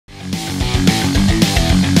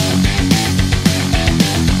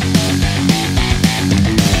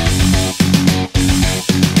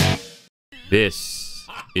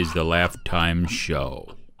is the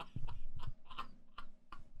LaughTimeShow.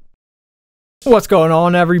 What's going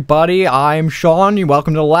on, everybody? I'm Sean. You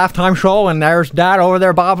welcome to the LaughTimeShow, and there's Dad over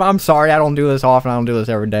there, Bob. I'm sorry, I don't do this often. I don't do this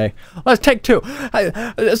every day. Let's take two.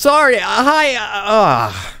 Sorry. Hi.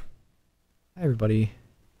 Hi, everybody.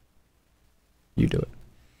 You do it.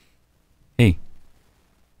 Hey,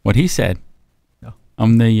 what he said. No.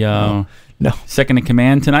 I'm the No. second in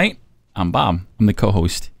command tonight. I'm Bob. I'm the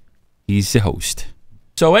co-host. He's the host.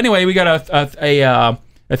 So anyway, we got a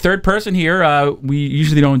third person here. We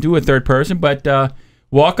usually don't do a third person, but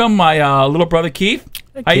welcome my little brother Keith.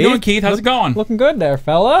 Hey, How you doing, Keith? How's it going? Looking good there,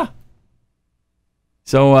 fella.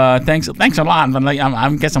 So thanks a lot.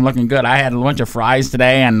 I guess I'm looking good. I had a bunch of fries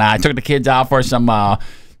today, and I took the kids out for some.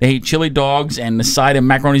 They ate chili dogs and the side of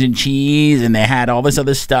macaroni and cheese, and they had all this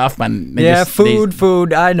other stuff. And Yeah,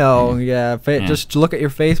 food. I know. Yeah. Just look at your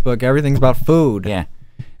Facebook. Everything's about food. Yeah,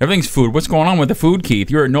 everything's food. What's going on with the food, Keith?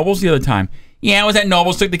 You were at Nobles the other time. Yeah, I was at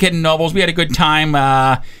Nobles. Took the kid in Nobles. We had a good time.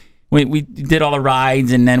 We did all the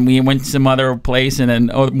rides, and then we went to some other place, and then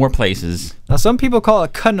more places. Now, some people call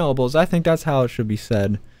it Nobles. I think that's how it should be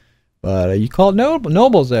said. But you call it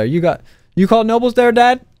Nobles there. You call it Nobles there,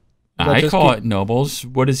 Dad? I call it Nobles.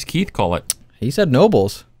 What does Keith call it? He said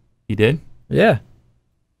Nobles. He did? Yeah.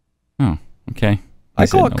 Oh, okay. I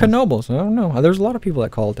call it Nobles. I don't know. There's a lot of people that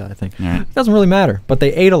call it that, I think. Right. It doesn't really matter. But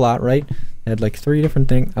they ate a lot, right? They had like 3 different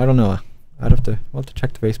things. I don't know. I'll have to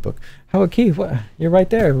check the Facebook. How about Keith? What? You're right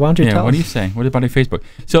there. Why don't you tell us? What do you say? What about your Facebook?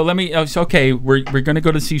 So let me. Okay, we're going to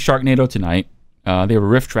go to see Sharknado tonight. They have a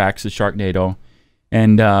Rifftrax at Sharknado,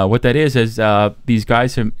 and what that is these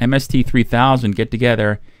guys from MST 3000 get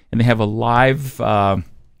together and they have a live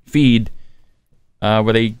feed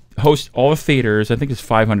where they host all the theaters. I think it's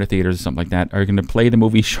 500 theaters or something like that. Are going to play the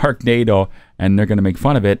movie Sharknado, and they're going to make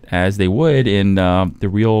fun of it as they would in the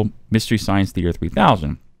real Mystery Science Theater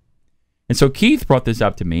 3000. And so Keith brought this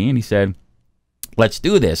up to me, and he said, let's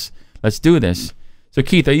do this. Let's do this. So,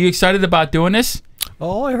 Keith, are you excited about doing this?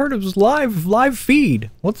 Oh, I heard it was live feed.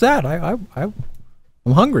 What's that? I'm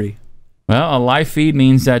hungry. Well, a live feed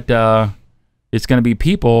means that it's going to be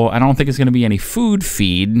people. I don't think it's going to be any food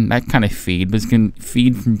feed, that kind of feed, but it's going to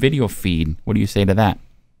feed from video feed. What do you say to that?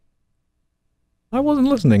 I wasn't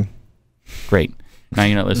listening. Great. Now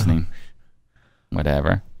you're not listening.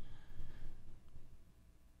 Whatever.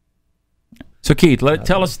 So Keith,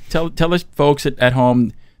 tell us folks at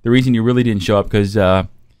home the reason you really didn't show up, because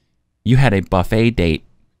you had a buffet date.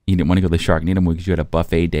 You didn't want to go to the Sharknado movie because you had a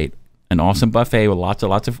buffet date, an awesome buffet with lots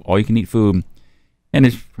of all you can eat food, and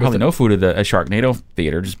there's probably no food at a Sharknado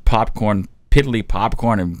theater, just popcorn, piddly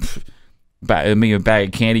popcorn, and a bag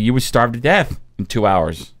of candy. You would starve to death in 2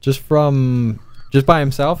 hours. Just by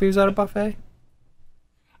himself, he was at a buffet.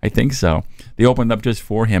 I think so. They opened up just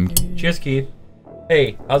for him. Cheers, Keith.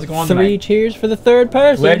 Hey, how's it going tonight? 3 cheers for the third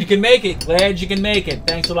person. Glad you can make it. Glad you can make it.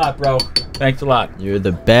 Thanks a lot, bro. Thanks a lot. You're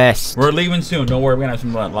the best. We're leaving soon. Don't worry. We're going to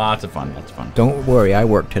have lots of fun. Lots of fun. Don't worry. I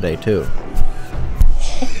work today, too.